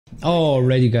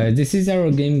Alrighty guys, this is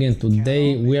our game and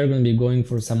today we are gonna be going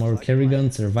for some more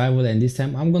Kerrigan Survival, and this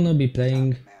time I'm gonna be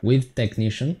playing with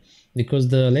Technician because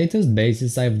the latest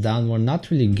bases I've done were not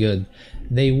really good.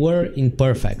 They were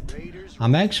imperfect.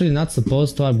 I'm actually not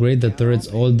supposed to upgrade the turrets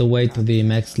all the way to the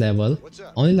max level.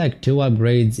 Only like 2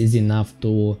 upgrades is enough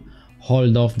to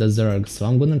hold off the Zergs, so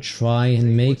I'm gonna try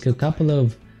and make a couple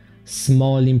of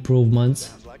small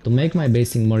improvements to make my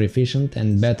basing more efficient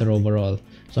and better overall.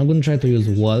 So I'm gonna try to use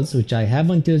walls, which I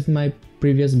haven't used in my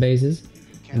previous bases,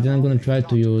 and then I'm gonna try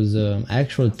to use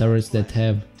actual turrets that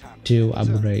have 2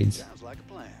 upgrades.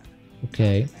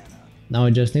 Okay, now I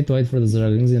just need to wait for the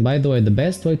Zerglings, and by the way, the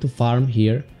best way to farm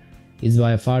here is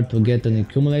by far to get an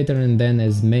accumulator and then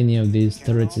as many of these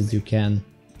turrets as you can.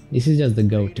 This is just the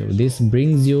go-to. This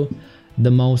brings you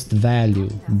the most value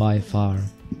by far.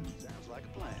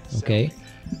 Okay.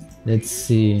 Let's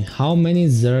see, how many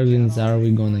Zerglings are we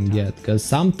gonna get, because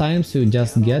sometimes you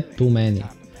just get too many.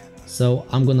 So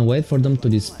I'm gonna wait for them to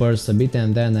disperse a bit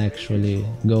and then actually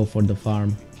go for the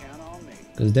farm.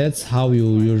 Because that's how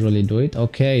you usually do it.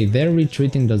 Okay, they're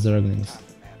retreating the Zerglings.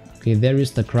 Okay, there is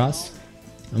the cross.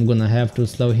 I'm gonna have to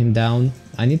slow him down.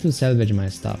 I need to salvage my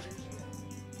stuff.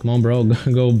 Come on bro,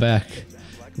 go back.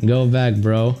 Go back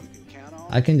bro.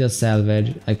 I can just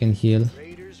salvage, I can heal.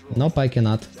 Nope, I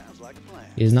cannot.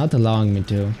 He's not allowing me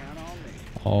to.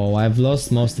 Oh, I've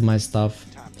lost most of my stuff.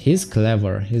 He's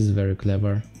clever, he's very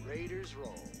clever.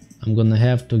 I'm gonna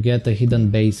have to get a hidden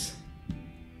base.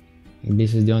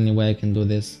 This is the only way I can do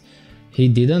this. He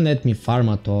didn't let me farm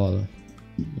at all.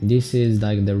 This is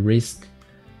like the risk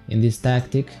in this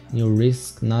tactic. You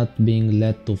risk not being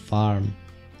let to farm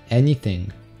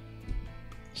anything.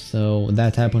 So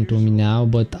that happened to me now,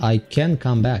 but I can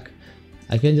come back.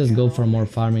 I can just go for more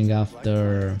farming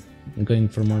after going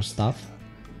for more stuff.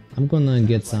 I'm gonna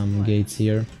get some gates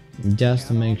here just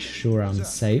to make sure I'm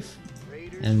safe,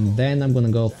 and then I'm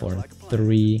gonna go for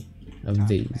 3 of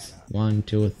these. 1,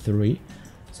 2, 3,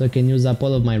 so I can use up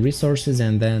all of my resources,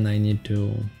 and then I need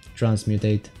to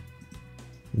transmutate.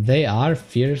 They are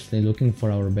fiercely looking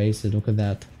for our bases, look at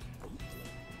that.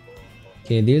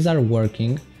 Okay, these are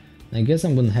working. I guess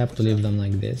I'm gonna have to leave them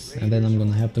like this, and then I'm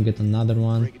gonna have to get another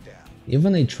one,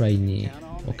 even a trainee.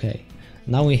 Okay,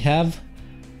 now we have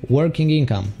working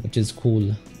income, which is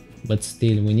cool, but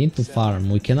still we need to farm.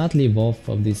 We cannot live off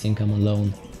of this income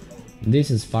alone. This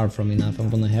is far from enough. I'm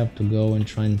gonna have to go and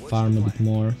try and farm a bit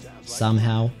more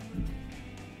somehow.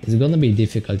 It's gonna be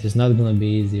difficult, it's not gonna be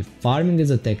easy. Farming as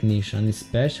a technician,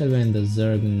 especially when the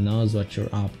Zerg knows what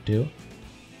you're up to,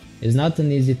 is not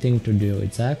an easy thing to do.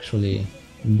 It's actually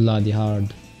bloody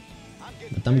hard,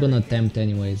 but I'm gonna attempt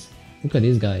anyways. Look at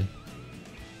this guy.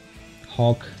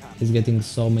 Hawk is getting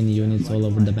so many units all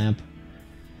over the map.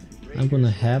 I'm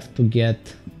gonna have to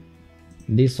get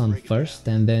this one first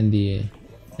and then the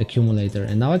accumulator,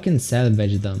 and now I can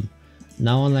salvage them.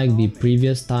 Now, unlike the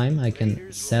previous time, I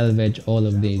can salvage all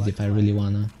of these if I really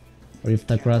wanna, or if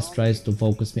the cross tries to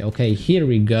focus me. Okay, here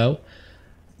we go.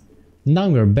 Now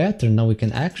we're better. Now we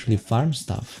can actually farm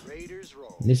stuff.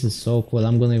 This is so cool.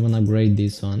 I'm gonna even upgrade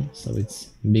this one so it's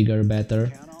bigger,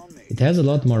 better. It has a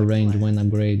lot more range when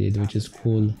upgraded, which is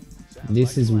cool.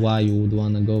 This is why you would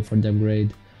want to go for the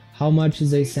upgrade. How much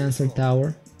is a sensor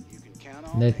tower?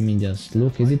 Let me just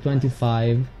look. Is it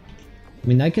 25? I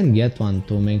mean, I can get one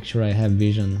to make sure I have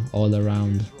vision all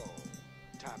around.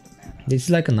 This is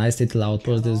like a nice little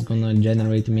outpost that's gonna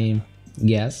generate me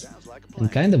gas,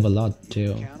 and kind of a lot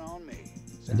too.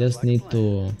 I just need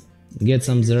to get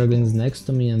some Zerglings next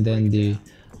to me, and then the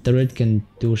turret can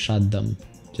two-shot them,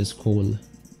 which is cool.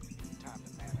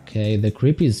 Okay, the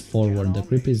creep is forward, the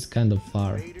creep is kind of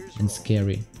far and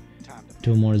scary.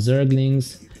 2 more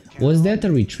Zerglings. Was that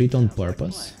a retreat on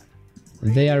purpose?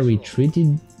 They are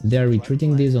retreating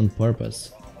these on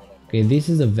purpose. Okay, this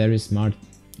is a very smart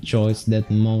choice that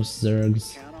most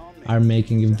Zergs are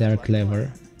making if they are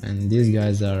clever, and these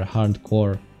guys are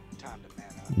hardcore.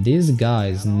 These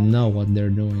guys know what they're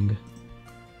doing.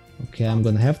 Okay, I'm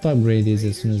gonna have to upgrade these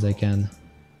as soon as I can.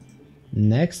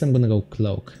 Next I'm gonna go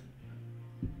cloak,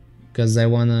 because I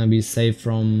wanna be safe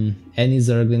from any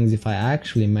Zerglings if I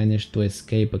actually manage to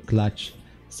escape a clutch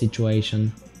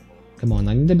situation. Come on,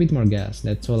 I need a bit more gas,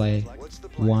 that's all I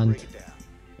want,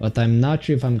 but I'm not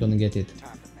sure if I'm gonna get it.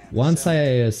 Once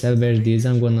I salvage these,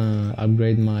 I'm gonna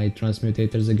upgrade my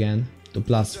transmutators again to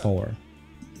 +4.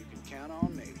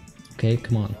 Okay,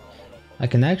 come on. I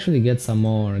can actually get some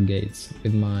more gates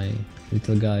with my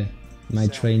little guy, my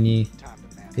trainee.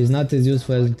 He's not as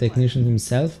useful as the technician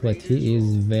himself, but he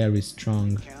is very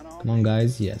strong. Come on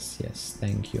guys, yes,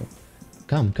 thank you.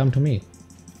 Come to me.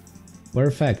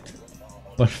 Perfect.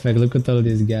 Perfect, look at all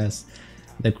this gas.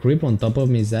 The creep on top of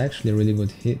me is actually a really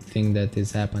good thing that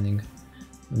is happening.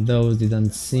 Those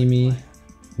didn't see me.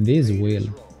 This will.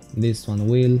 This one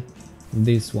will.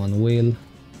 This one will.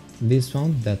 This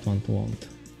one, that one won't.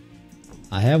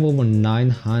 I have over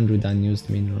 900 unused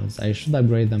minerals. I should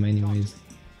upgrade them anyways.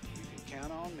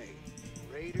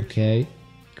 Okay.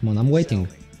 Come on, I'm waiting.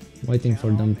 Waiting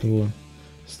for them to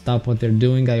stop what they're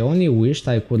doing. I only wished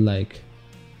I could like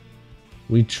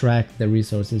retract the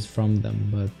resources from them,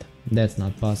 but that's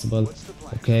not possible.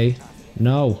 Okay.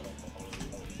 No.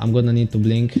 I'm gonna need to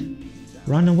blink.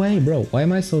 Run away, bro. Why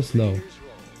am I so slow?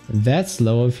 That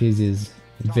slow of his is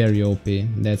very OP.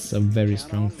 That's a very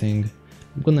strong thing.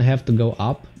 I'm gonna have to go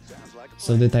up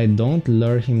so that I don't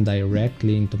lure him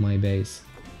directly into my base.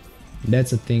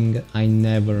 That's a thing I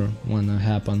never wanna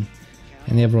happen.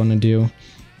 I never wanna do.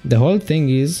 The whole thing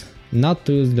is not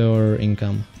to use their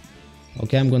income.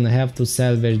 Okay, I'm gonna have to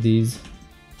salvage these.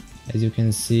 As you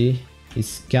can see, he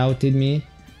scouted me.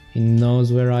 He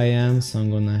knows where I am, so I'm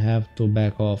gonna have to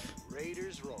back off.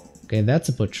 Okay, that's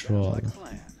a patrol.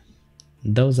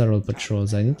 Those are all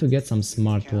patrols. I need to get some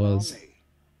smart walls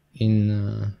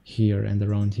in here and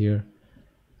around here.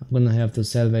 I'm gonna have to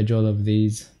salvage all of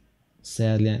these,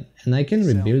 sadly, and I can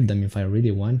rebuild them if I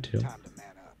really want to,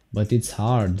 but it's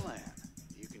hard.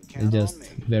 It's just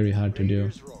very hard to do.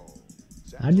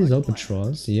 Are these all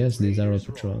patrols? Yes, these are all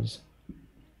patrols.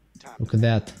 Look at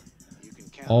that.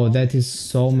 Oh, that is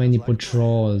so many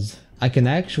patrols. I can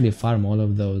actually farm all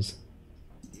of those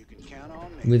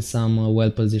with some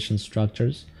well-positioned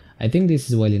structures. I think this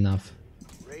is well enough.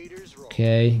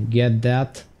 Okay, get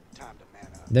that.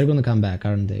 They're gonna come back,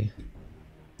 aren't they?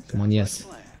 Come on, yes.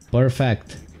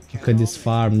 Perfect. Look at this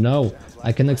farm. No,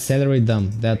 I can accelerate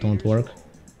them. That won't work.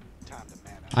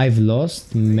 I've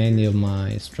lost many of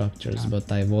my structures,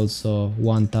 but I've also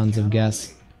won tons of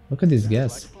gas. Look at this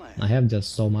gas. I have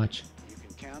just so much.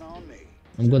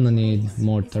 I'm gonna need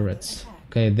more turrets.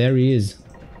 Okay, there he is.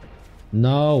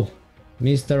 No,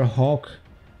 Mr. Hawk.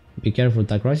 Be careful,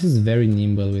 Takras is very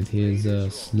nimble with his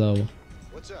slow.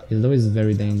 His slow is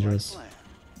very dangerous.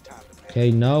 Okay,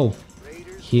 no.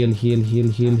 Heal, heal, heal,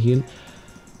 heal, heal.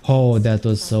 Oh, that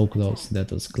was so close.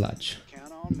 That was clutch.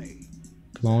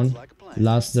 Come on.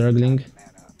 Last Zergling.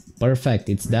 Perfect,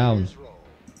 it's down.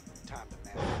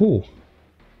 Whew.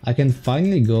 I can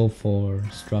finally go for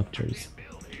structures.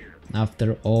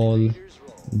 After all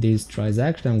these tries,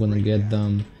 actually I'm gonna get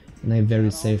them in a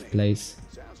very safe place.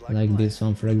 Like this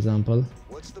one, for example.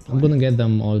 I'm gonna get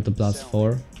them all to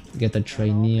 +4. Get a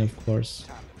trainee, of course.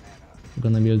 I'm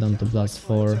gonna build them to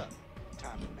 +4.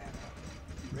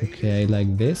 Okay,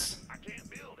 like this.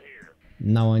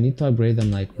 Now I need to upgrade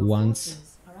them like once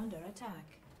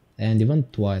and even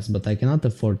twice, but I cannot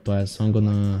afford twice, so I'm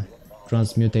gonna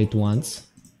transmutate once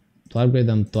to upgrade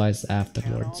them twice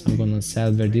afterwards. I'm gonna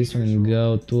salvage this one and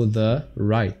go to the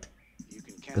right.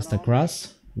 Just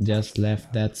across, just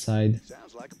left that side.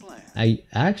 I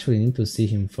actually need to see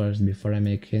him first before I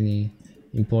make any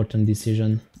important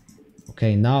decision.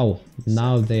 Okay, now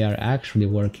they are actually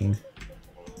working.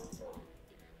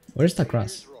 Where's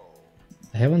Takras?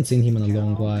 I haven't seen him in a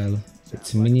long while.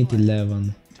 It's minute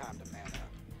 11.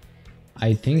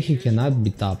 I think he cannot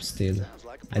be top still.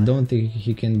 I don't think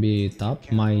he can be top.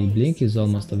 My blink is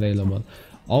almost available.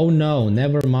 Oh no,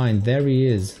 never mind, there he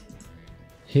is.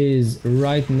 He's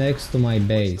right next to my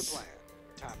base.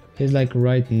 He's like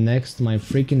right next to my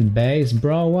freaking base.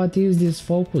 Bro, what is this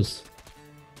focus?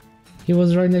 He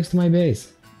was right next to my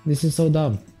base. This is so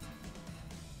dumb.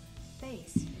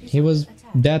 He was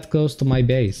that close to my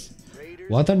base.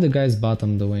 What are the guys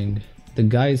bottom doing? The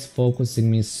guy is focusing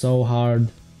me so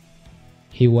hard.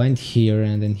 He went here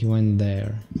and then he went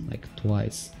there, like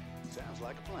twice.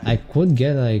 I could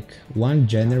get like one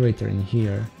generator in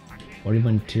here, or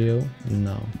even two.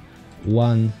 No,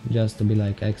 one just to be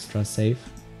like extra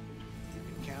safe.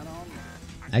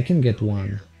 I can get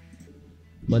one,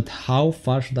 but how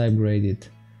far should I upgrade it?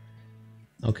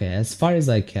 Okay, as far as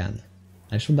I can.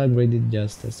 I should upgrade it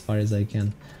just as far as I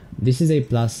can. This is a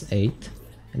 +8,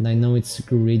 and I know it's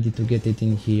greedy to get it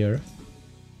in here,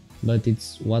 but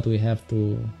it's what we have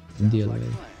to deal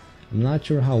with. I'm not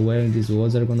sure how well these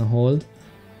walls are gonna hold,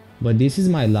 but this is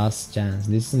my last chance.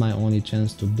 This is my only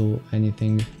chance to do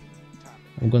anything.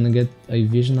 I'm gonna get a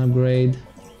vision upgrade,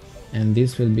 and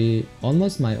this will be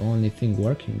almost my only thing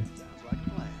working.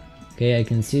 Okay, I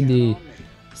can see the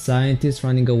scientist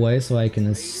running away, so I can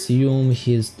assume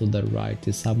he's to the right.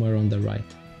 He's somewhere on the right.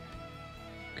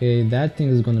 Okay, that thing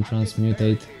is gonna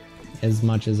transmutate as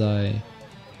much as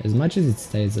it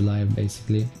stays alive,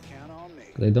 basically.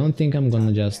 I don't think I'm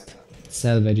gonna just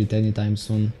salvage it anytime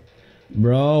soon.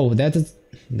 Bro,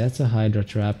 that's a Hydra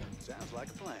trap.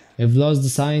 We've lost the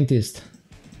scientist.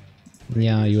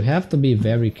 Yeah, you have to be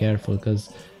very careful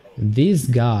because this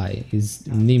guy is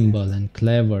nimble and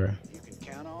clever.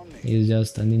 He's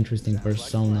just an interesting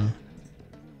persona.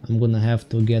 I'm gonna have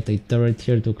to get a turret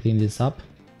here to clean this up.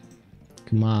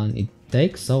 Come on, it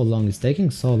takes so long, it's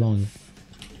taking so long.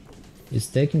 It's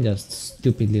taking just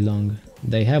stupidly long.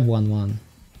 They have 1-1.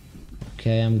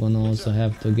 Okay, I'm gonna also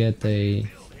have to get one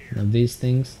of these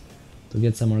things to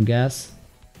get some more gas.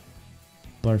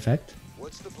 Perfect.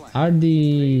 Are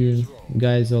the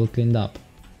guys all cleaned up?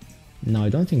 No, I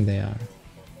don't think they are.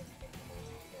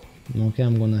 Okay,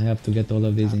 I'm gonna have to get all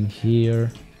of these in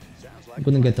here. I'm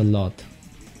gonna get a lot.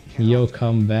 Yo,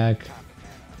 come back.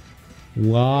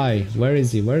 Why? Where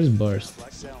is he? Where is Burst?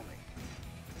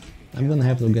 I'm gonna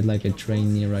have to get like a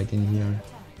trainee right in here.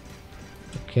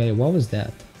 Okay, what was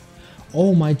that?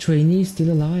 Oh, my trainee is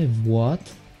still alive.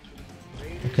 What?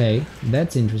 Okay,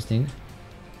 that's interesting.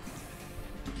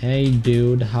 Hey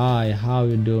dude, hi, how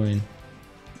you doing?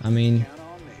 I mean,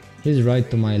 he's right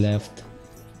to my left.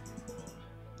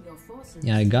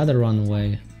 Yeah, I gotta run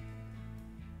away.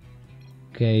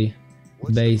 Okay,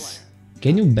 base.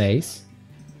 Can you base?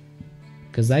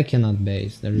 Because I cannot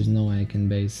base. There is no way I can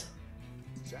base.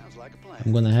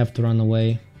 I'm gonna have to run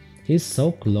away. He's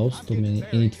so close to me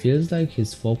and it feels like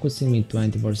he's focusing me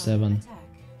 24/7.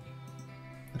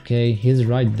 Okay, he's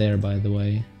right there by the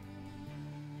way.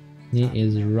 He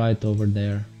is right over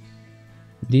there.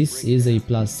 This is a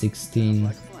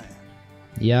 +16.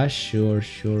 Yeah, sure,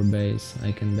 base.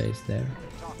 I can base there.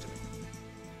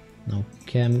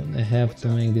 Okay, I'm gonna have to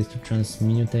make this to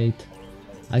transmutate.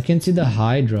 I can see the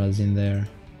hydras in there.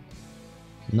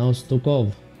 No,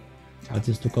 Stukov. What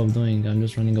is Stukov doing? I'm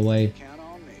just running away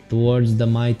towards the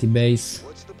mighty base.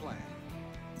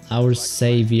 Our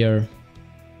savior,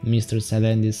 Mr.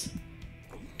 Selendis.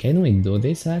 Can we do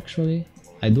this actually?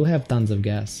 I do have tons of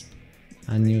gas.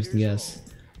 Unused gas.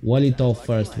 Wall it off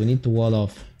first. We need to wall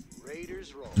off.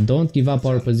 Don't give up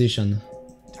our position.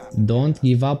 Don't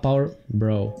give up our...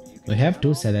 Bro. We have 2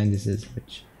 Selendises,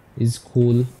 which is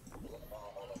cool.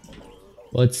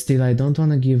 But still, I don't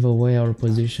want to give away our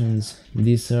positions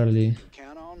this early.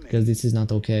 Because this is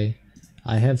not okay.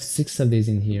 I have 6 of these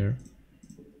in here.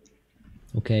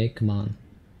 Okay, come on.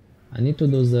 I need to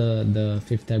do the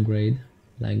 5th upgrade.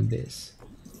 Like this.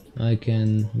 I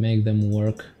can make them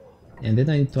work. And then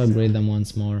I need to upgrade them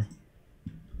once more.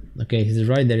 Okay, he's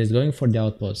right there. He's going for the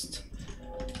outpost.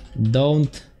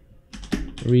 Don't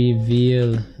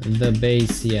reveal the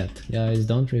base yet. Guys,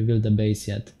 don't reveal the base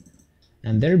yet.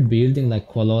 And they're building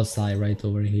like colossi right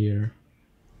over here.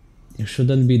 You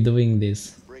shouldn't be doing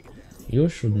this. You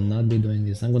should not be doing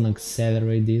this. I'm gonna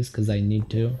accelerate this because I need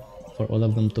to. For all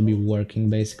of them to be working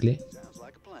basically.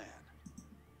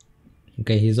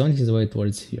 Okay, he's on his way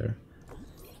towards here.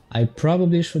 I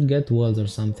probably should get walls or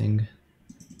something.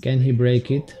 Can he break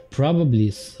it?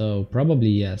 Probably so. Probably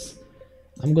yes.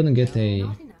 I'm gonna get a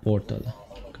portal.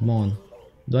 Come on.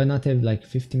 Do I not have like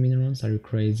 50 minerals? Are you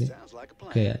crazy?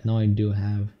 Okay, now I do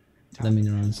have the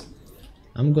minerals.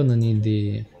 I'm gonna need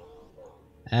the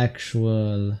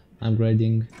actual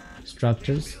upgrading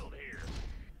structures.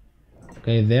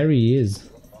 Okay, there he is.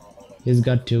 He's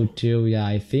got 2-2. Yeah,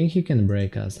 I think he can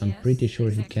break us. I'm pretty sure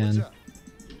he can.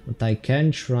 But I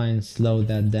can try and slow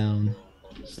that down.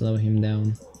 Slow him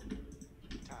down.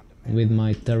 With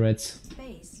my turrets.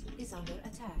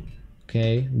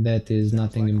 Okay, that is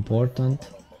nothing important.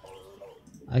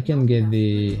 I can get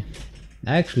the...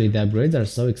 Actually, the upgrades are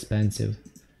so expensive.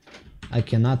 I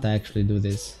cannot actually do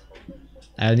this.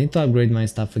 I'll need to upgrade my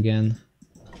stuff again.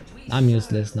 I'm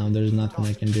useless now, there's nothing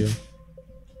I can do.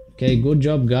 Okay, good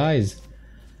job guys.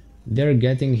 They're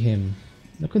getting him.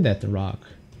 Look at that rock.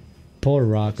 Poor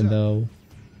rock though.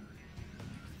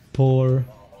 Poor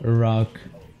rock.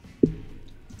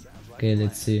 Okay,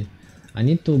 let's see. I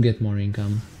need to get more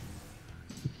income.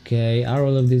 Okay, are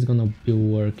all of these gonna be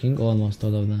working? Almost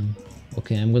all of them.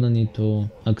 Okay, I'm gonna need to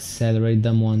accelerate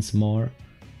them once more.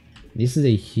 This is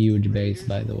a huge base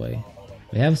by the way.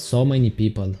 We have so many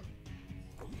people.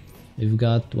 We've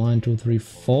got 1, 2, 3,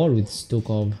 4 with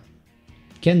Stukov.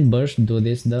 Can Burst do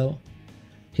this though?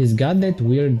 He's got that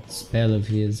weird spell of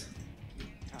his.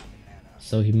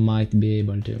 So he might be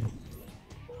able to.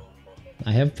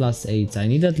 I have +8s. I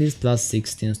need at least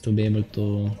 +16s to be able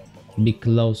to be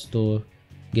close to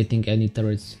getting any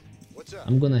turrets.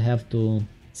 I'm gonna have to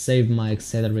save my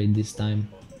accelerate this time.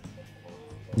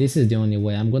 This is the only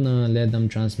way. I'm gonna let them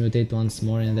transmutate once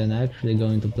more and then actually go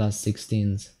into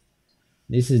 +16s.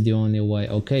 This is the only way.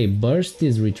 Okay, Burst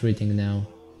is retreating now.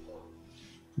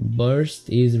 Burst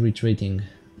is retreating.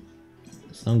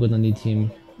 So I'm gonna need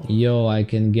him. Yo, I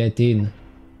can get in.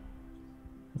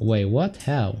 Wait, what?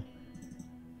 How?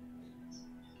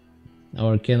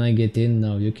 Or can I get in?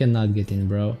 No, you cannot get in,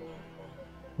 bro.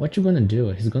 What you gonna do?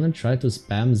 He's gonna try to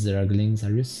spam Zerglings.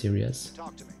 Are you serious?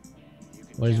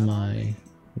 Where's my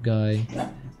guy?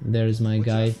 There's my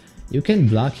guy. You can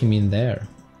block him in there.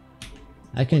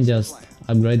 I can just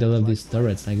upgrade all of these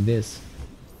turrets like this.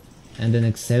 And then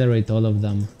accelerate all of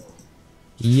them.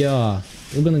 Yeah,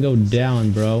 you're gonna go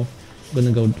down, bro. You're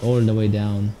gonna go all the way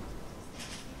down.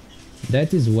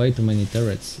 That is way too many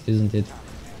turrets, isn't it?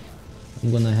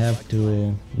 I'm gonna have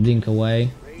to blink away.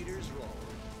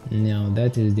 No,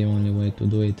 that is the only way to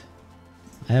do it.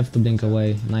 I have to blink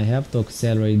away and I have to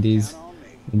accelerate these.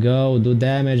 Go, do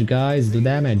damage, guys, do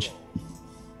damage.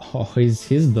 Oh,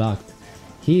 he's blocked.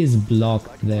 He is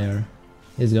blocked there.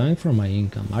 He's going for my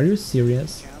income. Are you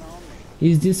serious?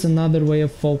 Is this another way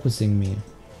of focusing me?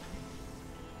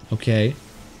 Okay.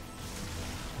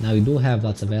 Now we do have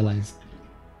lots of allies.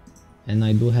 And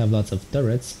I do have lots of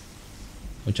turrets,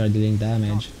 which are dealing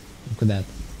damage. Look at that.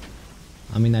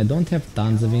 I mean, I don't have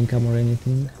tons of income or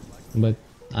anything, but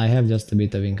I have just a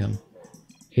bit of income.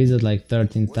 He's at like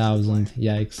 13,000.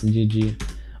 Yikes, GG.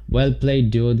 Well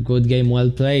played, dude. Good game,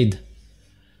 well played.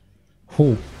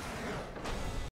 Whew.